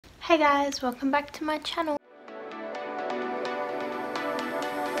Hey guys, welcome back to my channel.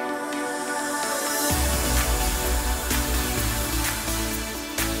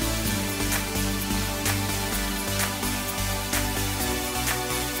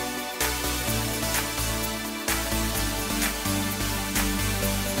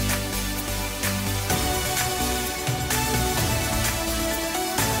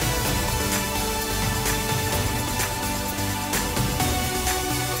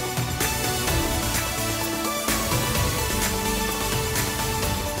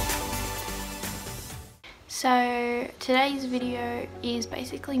 So today's video is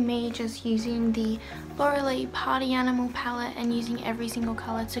basically me just using the Lauralee Party Animal palette and using every single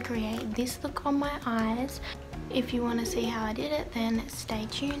colour to create this look on my eyes. If you want to see how I did it, then stay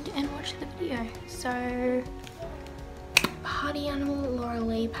tuned and watch the video. So Party Animal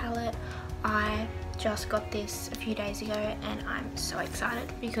Lauralee palette, I just got this a few days ago and I'm so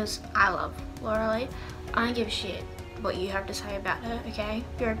excited because I love Lauralee. I don't give a shit what you have to say about her, okay?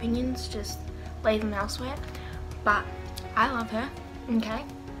 Your opinions, just leave them elsewhere, but I love her, okay?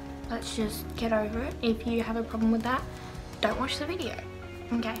 Let's just get over it. If you have a problem with that, don't watch the video,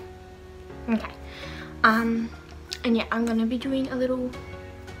 okay? Okay. And yeah, I'm gonna be doing a little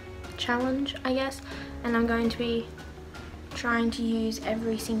challenge, I guess, and I'm going to be trying to use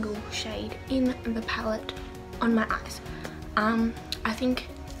every single shade in the palette on my eyes. I think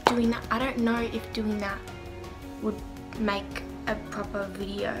doing that, I don't know if doing that would make a proper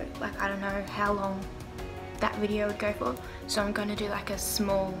video. Like, I don't know how long that video would go for, so I'm going to do like a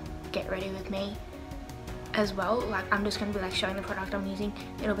small get ready with me as well. Like, I'm just going to be like showing the product I'm using,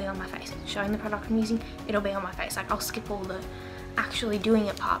 it'll be on my face, showing the product I'm using, it'll be on my face. Like, I'll skip all the actually doing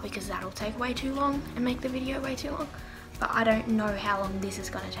it part because that'll take way too long and make the video way too long, but I don't know how long this is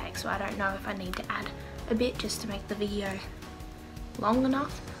going to take, so I don't know if I need to add a bit just to make the video long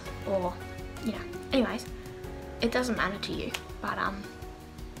enough, or you know, anyways, it doesn't matter to you. But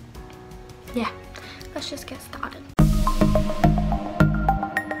yeah, let's just get started.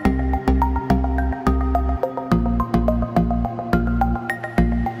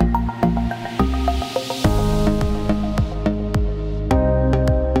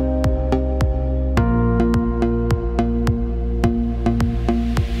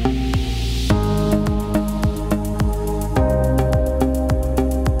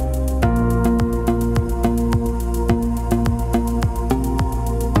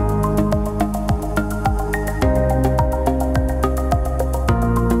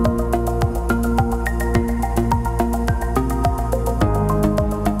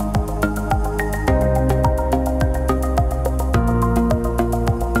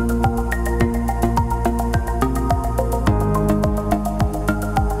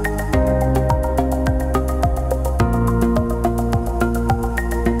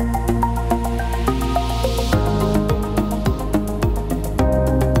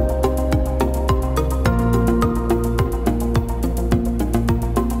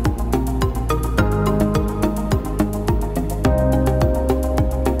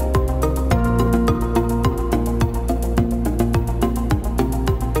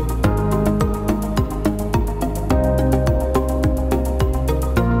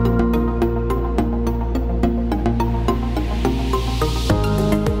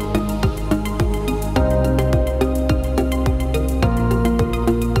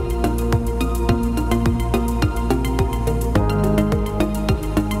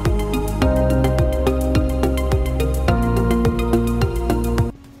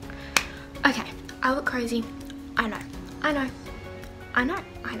 Crazy, I know,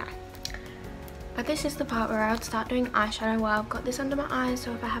 but this is the part where I would start doing eyeshadow while I've got this under my eyes,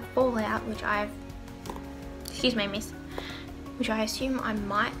 so if I have fallout, which excuse me miss, which I assume I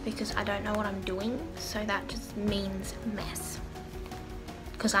might because I don't know what I'm doing, so that just means mess,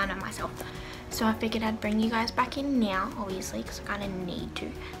 because I know myself. So I figured I'd bring you guys back in now, obviously, because I kind of need to.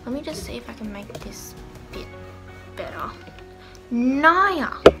 Let me just see if I can make this bit better. Naya,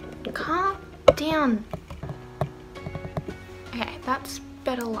 calm down. Okay, that's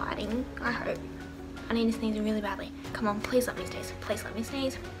better lighting, I hope. I need to sneeze really badly. Come on, please let me sneeze. Please let me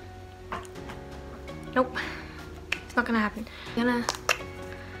sneeze. Nope, it's not gonna happen. I'm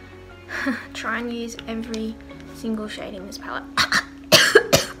gonna try and use every single shade in this palette.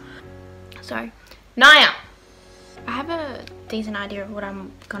 So, Naya! I have a decent idea of what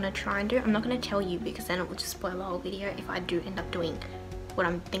I'm gonna try and do. I'm not gonna tell you because then it will just spoil the whole video if I do end up doing what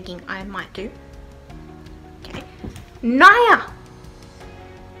I'm thinking I might do. Okay. Naya!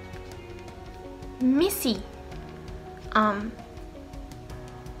 Missy.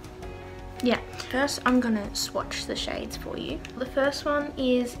 Yeah. First, I'm gonna swatch the shades for you. The first one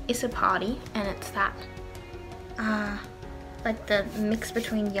is It's a Party, and it's that, like the mix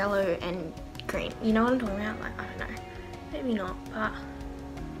between yellow and green. You know what I'm talking about? Like, I don't know, maybe not, but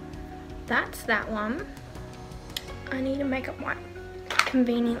that's that one. I need a makeup wipe.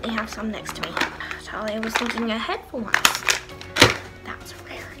 Conveniently have some next to me. Talia was thinking ahead for once. That's a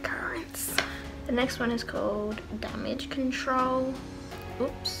rare occurrence. The next one is called Damage Control.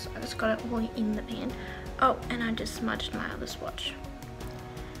 Oops, I just got it all in the pan. Oh, and I just smudged my other swatch.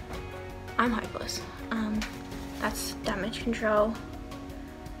 I'm hopeless. That's Damage Control.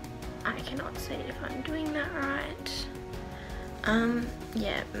 I cannot see if I'm doing that right.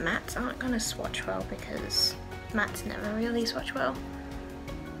 Yeah, mattes aren't gonna swatch well because mattes never really swatch well.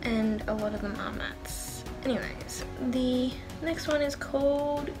 And a lot of them are mattes. Anyways, the next one is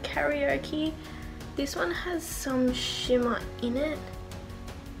called Karaoke. This one has some shimmer in it.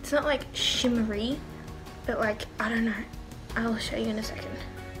 It's not like shimmery, but like, I don't know. I'll show you in a second.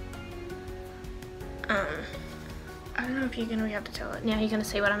 I don't know if you're gonna be able to tell it. Now you're gonna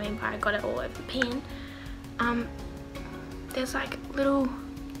see what I mean by I got it all over the pan. There's like little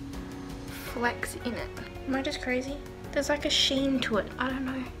flecks in it. Am I just crazy? There's like a sheen to it. I don't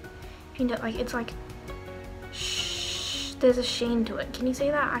know. You know, like it's like, shh, there's a sheen to it. Can you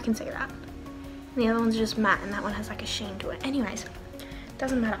see that? I can see that. And the other one's just matte and that one has like a sheen to it. Anyways,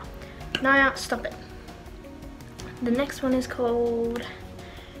 doesn't matter. Naya, stop it. The next one is called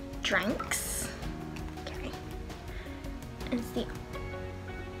Drinks. Okay. It's the,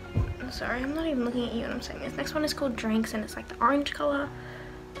 I'm sorry, I'm not even looking at you when I'm saying this. Next one is called Drinks and it's like the orange color.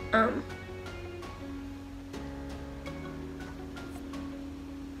 So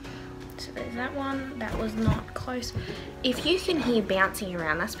there's that one. That was not close. If you can hear bouncing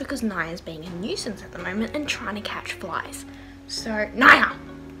around, that's because Naya's being a nuisance at the moment and trying to catch flies. So, Naya!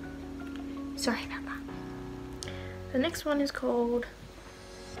 Sorry about that. The next one is called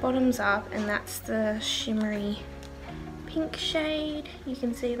Bottoms Up, and that's the shimmery pink shade. You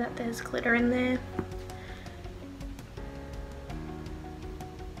can see that there's glitter in there.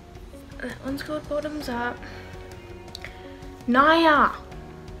 That one's called Bottoms Up. Naya!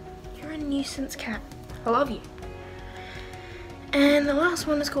 You're a nuisance cat. I love you. And the last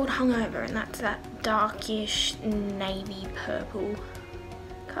one is called Hungover, and that's that darkish navy purple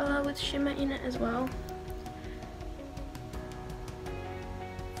colour with shimmer in it as well.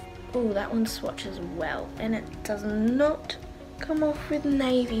 Oh, that one swatches well, and it does not come off with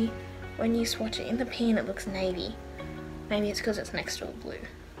navy. When you swatch it in the pan, it looks navy. Maybe it's because it's next to a blue.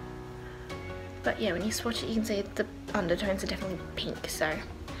 But yeah, when you swatch it, you can see the undertones are definitely pink, so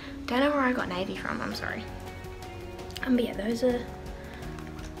don't know where I got navy from, I'm sorry. But yeah, those are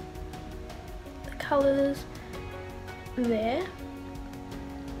the colours there.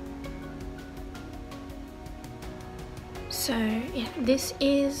 So yeah, this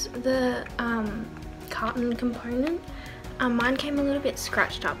is the carton component. Mine came a little bit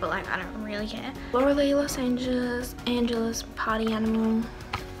scratched up, but like I don't really care. Lauralee Los Angeles Party Animal.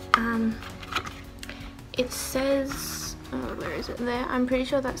 It says, oh, where is it there? I'm pretty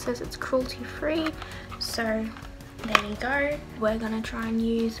sure that says it's cruelty free. So there you go. We're gonna try and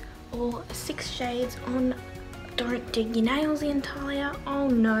use all 6 shades on Don't Dig Your Nails in, Talia. Oh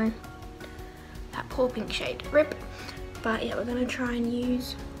no, that poor pink shade, rip. But yeah, we're gonna try and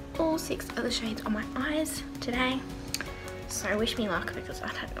use all 6 of the shades on my eyes today. So wish me luck because I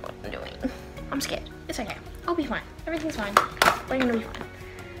don't know what I'm doing. I'm scared. It's okay. I'll be fine. Everything's fine. We're gonna be fine.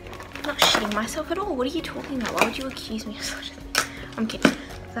 I'm not shitting myself at all. What are you talking about? Why would you accuse me of such a thing? I'm kidding.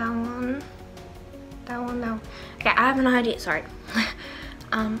 That one. Okay, I have an idea. Sorry.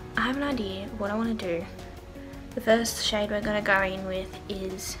 I have an idea of what I want to do. The first shade we're gonna go in with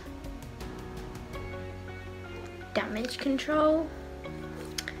is Damage Control.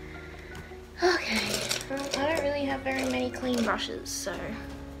 Okay, well, I don't really have very many clean brushes, so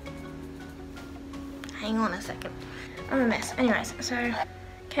hang on a second. I'm a mess. Anyways, so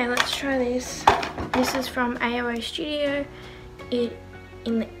okay, let's try this. This is from AOA Studio.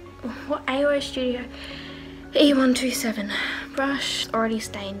 AOA Studio E127 brush, already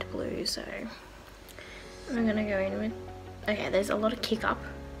stained blue, so I'm gonna go in with. Okay, there's a lot of kick up.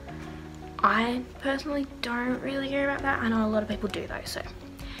 I personally don't really care about that. I know a lot of people do though, so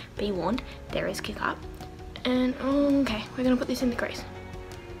be warned, there is kick up. And okay, we're gonna put this in the crease.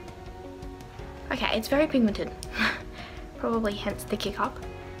 Okay, it's very pigmented. Probably hence the kick up.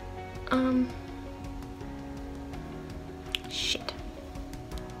 Shit.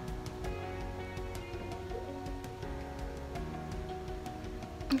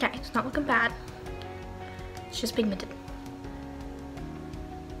 Okay, it's not looking bad. It's just pigmented.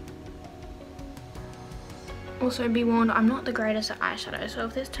 Also be warned, I'm not the greatest at eyeshadow, so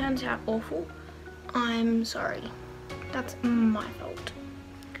if this turns out awful, I'm sorry. That's my fault.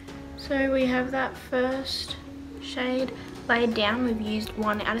 So we have that first shade laid down. We've used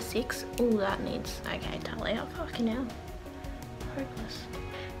 1 out of 6. Oh, that needs, okay, Talia, fucking hell. Hopeless.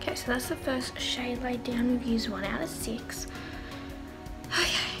 Okay, so that's the first shade laid down. We've used 1 out of 6. Okay.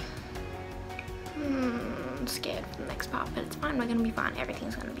 I'm scared for the next part, but it's fine. We're gonna be fine.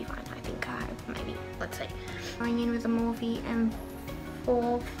 Everything's gonna be fine. I think maybe, let's see. Going in with the Morphe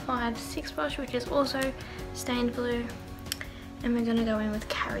M456 brush, which is also stained blue. And we're gonna go in with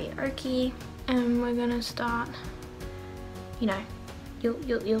Karaoke, and we're gonna start, you know,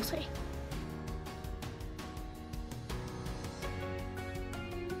 you'll see.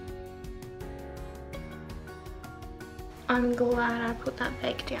 I'm glad I put that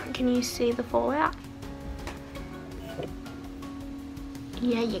back down. Can you see the fallout?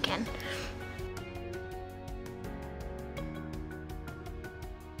 Yeah, you can.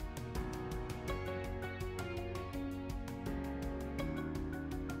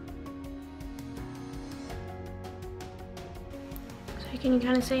 So can you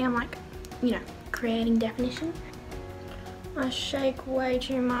kind of see I'm like, you know, creating definition? I shake way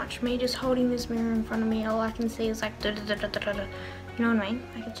too much. Me just holding this mirror in front of me, all I can see is like da da da da da da. You know what I mean?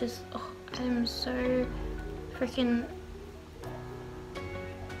 Like it's just, oh, I'm so freaking,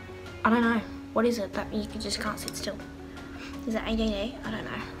 I don't know. What is it that you just can't sit still? Is it ADD? I don't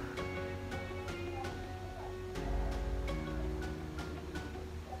know.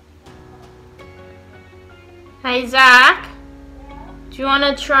 Hey Zach, do you want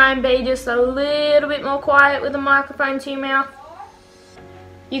to try and be just a little bit more quiet with the microphone to your mouth?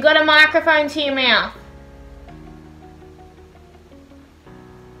 You got a microphone to your mouth.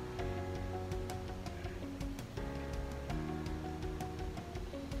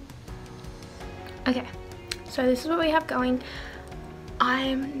 Okay, so this is what we have going.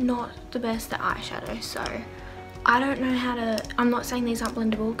 I'm not the best at eyeshadow, so I don't know how to, I'm not saying these aren't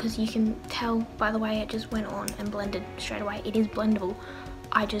blendable because you can tell by the way it just went on and blended straight away. It is blendable.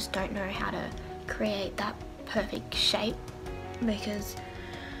 I just don't know how to create that perfect shape because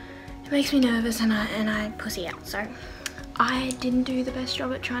it makes me nervous and I pussy out. So I didn't do the best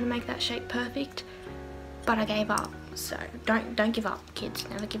job at trying to make that shape perfect, but I gave up. So don't give up, kids,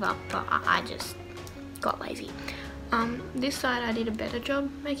 never give up. But I just got lazy. This side I did a better job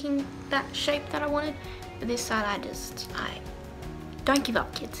making that shape that I wanted, but this side I don't give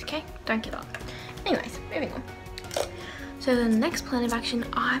up, kids, okay? Don't give up. Anyways, moving on. So the next plan of action,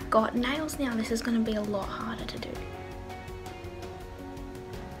 I've got nails now. This is going to be a lot harder to do.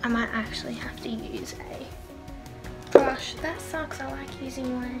 I might actually have to use a brush. That sucks. I like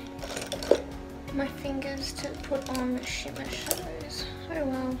using my fingers to put on shimmer shadows. Oh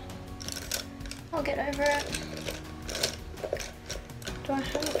well. I'll get over it. Do I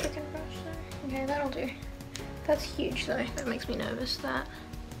have a freaking brush though? Okay, that'll do. That's huge though. That makes me nervous. That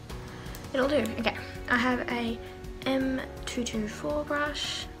it'll do. Okay, I have a M224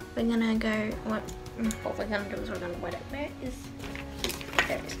 brush. We're gonna go. What we're gonna do is we're gonna wet it. There it is.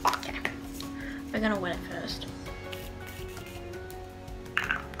 Okay. We're gonna wet it first.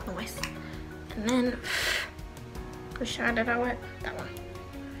 Nice. And then which side did I wet? That one.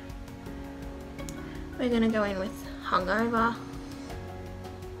 We're gonna go in with Hungover.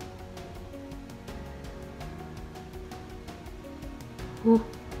 Ooh.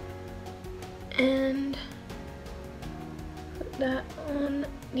 And put that on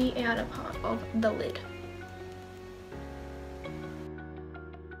the outer part of the lid.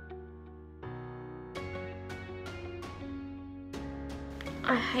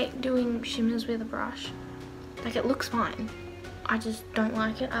 I hate doing shimmers with a brush. Like, it looks fine. I just don't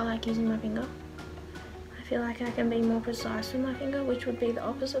like it. I like using my finger. I feel like I can be more precise with my finger, which would be the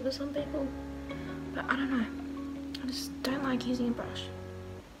opposite for some people. But I don't know. I just don't like using a brush.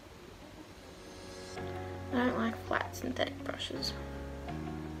 I don't like flat synthetic brushes.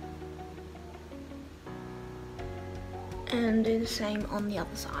 And do the same on the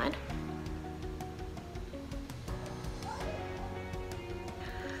other side.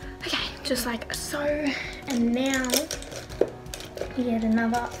 Okay, just like so. And now we get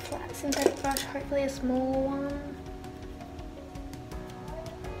another flat synthetic brush, hopefully a smaller one.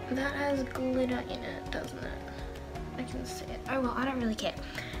 That has glitter in it, doesn't it? I can see it. Oh well, I don't really care.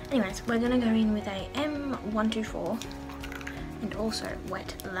 Anyways, we're gonna go in with a M124 and also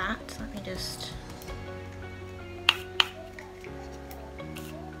wet that. Let me just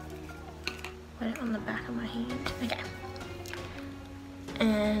wet it on the back of my hand. Okay.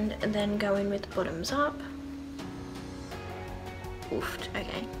 And then go in with bottoms up. Oofed.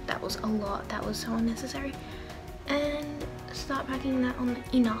 Okay, that was a lot. That was so unnecessary. start packing that on the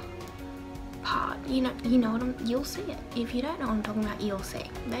inner part. You know you'll see it. If you don't know what I'm talking about, you'll see.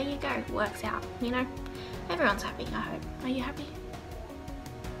 There you go, works out, you know. Everyone's happy, I hope. Are you happy?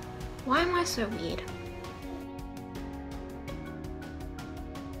 Why am I so weird?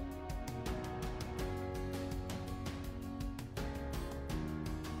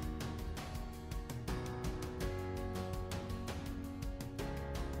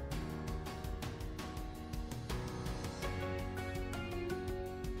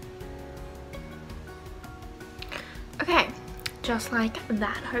 Okay, just like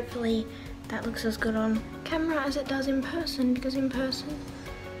that. Hopefully that looks as good on camera as it does in person, because in person,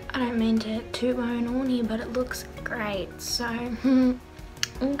 I don't mean to toot my own horn here, but it looks great. So,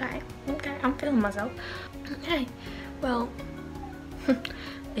 okay, I'm feeling myself. Okay, well,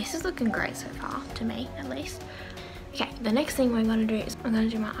 this is looking great so far, to me at least. Okay, the next thing we're gonna do is I'm gonna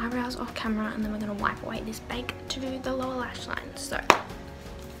do my eyebrows off camera, and then we're gonna wipe away this bake to do the lower lash line. So.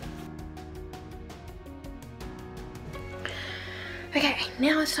 Okay,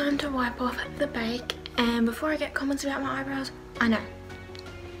 now it's time to wipe off the bake, and before I get comments about my eyebrows, I know,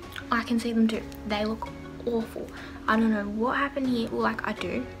 I can see them too. They look awful. I don't know what happened here. Well, like I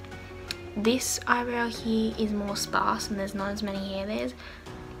do. This eyebrow here is more sparse and there's not as many hair there.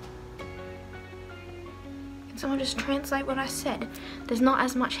 Can someone just translate what I said? There's not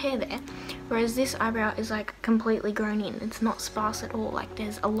as much hair there, whereas this eyebrow is like completely grown in. It's not sparse at all. Like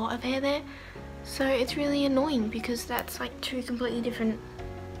there's a lot of hair there. So it's really annoying because that's like two completely different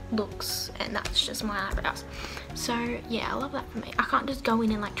looks, and that's just my eyebrows. So yeah, I love that for me. I can't just go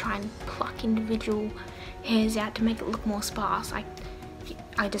in and like try and pluck individual hairs out to make it look more sparse.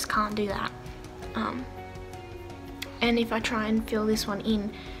 I just can't do that. And if I try and fill this one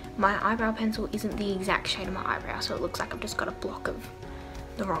in, my eyebrow pencil isn't the exact shade of my eyebrow, so it looks like I've just got a block of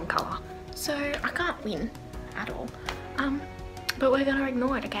the wrong colour. So I can't win at all. But we're gonna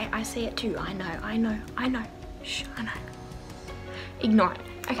ignore it, okay? I see it too. I know. Shh, I know. Ignore it.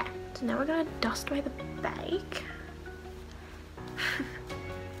 Okay, so now we're gonna dust away the bake.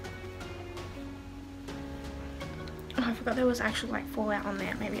 Oh, I forgot there was actually like fallout on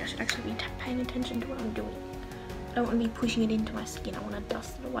there. Maybe I should actually be paying attention to what I'm doing. I don't want to be pushing it into my skin. I want to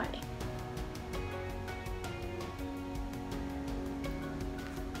dust it away.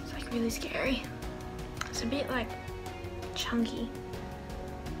 It's like really scary. It's a bit like chunky.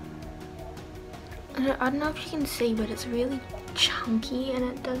 I don't know if you can see, but it's really chunky and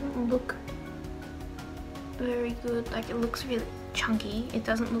it doesn't look very good. Like it looks really chunky. It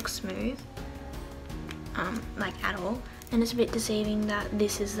doesn't look smooth, like at all. And it's a bit deceiving that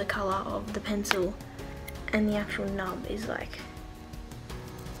this is the colour of the pencil and the actual nub is like,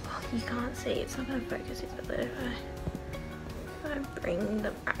 oh, you can't see. It's not going to focus, is it? But if I bring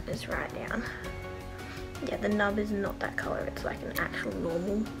the brightness right down. Yeah, the nub is not that colour, it's like an actual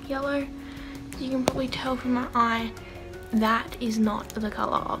normal yellow. You can probably tell from my eye, that is not the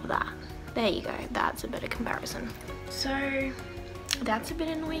colour of that. There you go, that's a better comparison. So, that's a bit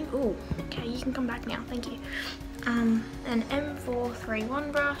annoying. Ooh, okay, you can come back now, thank you. An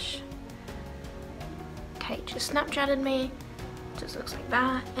M431 brush. Kate just Snapchatted me, just looks like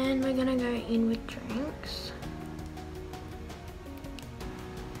that. And we're gonna go in with drinks.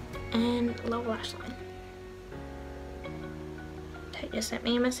 And lower lash line. Tate just sent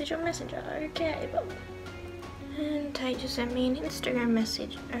me a message on Messenger, okay. And Tate just sent me an Instagram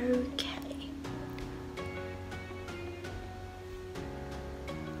message, okay.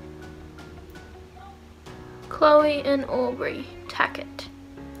 Chloe and Aubrey Tackett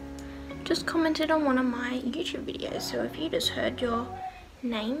just commented on one of my YouTube videos, so if you just heard your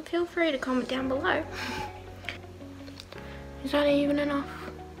name, feel free to comment down below. Is that even enough?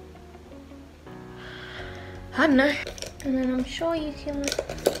 I don't know. And then I'm sure you can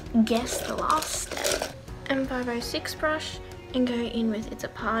guess the last step. M506 brush and go in with It's a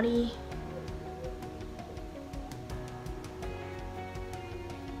Party.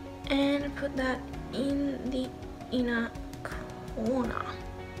 And put that in the inner corner.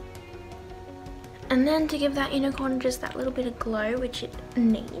 And then to give that inner corner just that little bit of glow, which it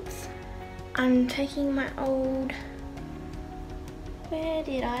needs, I'm taking my old, where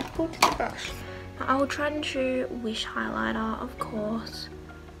did I put the brush? I will try and true Wish highlighter, of course,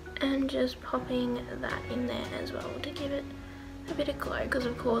 and just popping that in there as well to give it a bit of glow, because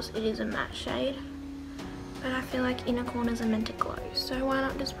of course it is a matte shade, but I feel like inner corners are meant to glow, so why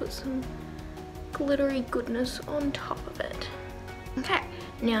not just put some glittery goodness on top of it. Okay,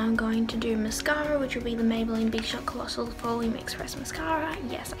 now I'm going to do mascara, which will be the Maybelline Big Shot Colossal Volume Express Mascara.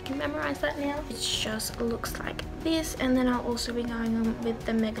 Yes, I can memorize that now. It just looks like this, and then I'll also be going on with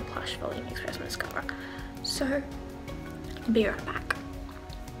the Mega Plush Volume Express Mascara. So be right back.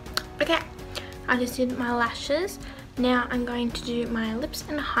 Okay, I just did my lashes. Now I'm going to do my lips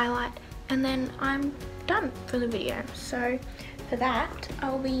and highlight, and then I'm done for the video. So for that,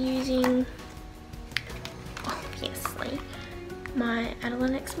 I'll be using, obviously, my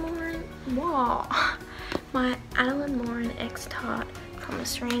Adeline X Morin, my Adeline Morin X Tart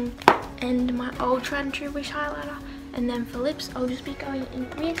Promise Ring, and my old tried and true Wish highlighter. And then for lips, I'll just be going in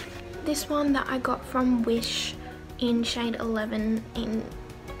with this one that I got from Wish in shade 11 in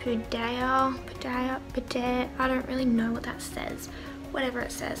Pudea, I don't really know what that says. Whatever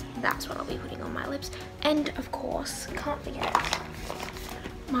it says, that's what I'll be putting on my lips. And of course, can't forget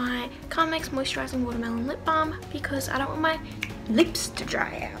my Carmex Moisturising Watermelon Lip Balm, because I don't want my lips to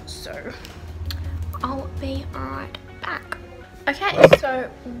dry out. So I'll be right back. Okay, so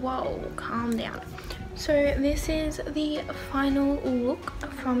whoa, calm down. So this is the final look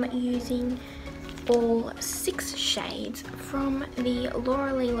from using all 6 shades from the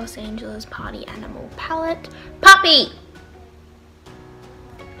Lauralee Los Angeles Party Animal palette. Puppy!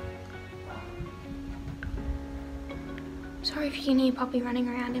 Sorry if you can hear Puppy running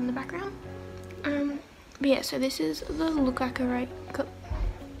around in the background. But yeah, so this is the look I can't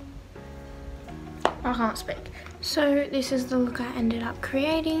speak. So this is the look I ended up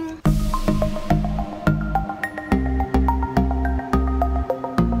creating.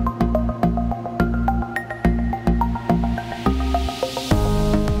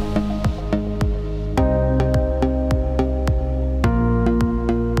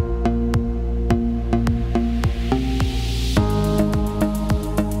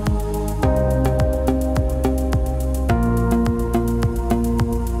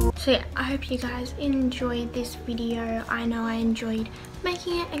 So yeah, I hope you guys enjoyed this video. I know I enjoyed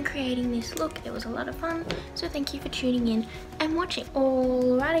making it and creating this look. It was a lot of fun. So thank you for tuning in and watching.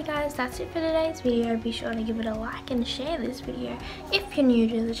 Alrighty guys, that's it for today's video. Be sure to give it a like and share this video. If you're new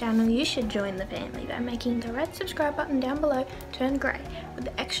to the channel, you should join the family by making the red subscribe button down below turn grey with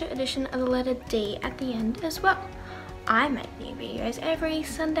the extra addition of the letter D at the end as well. I make new videos every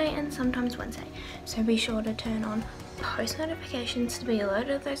Sunday and sometimes Wednesday, so be sure to turn on post notifications to be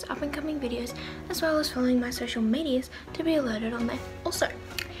alerted of those up and coming videos, as well as following my social medias to be alerted on there also.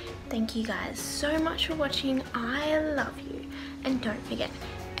 Thank you guys so much for watching. I love you, and don't forget,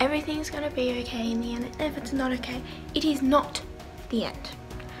 everything's gonna be okay in the end, and if it's not okay, it is not the end.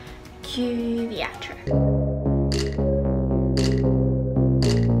 Cue the outro.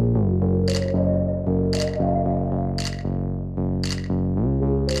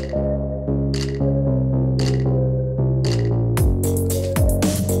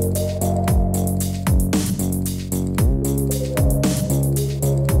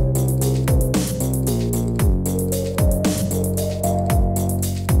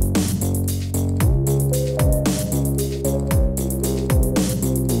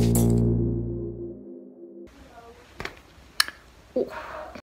 Oh.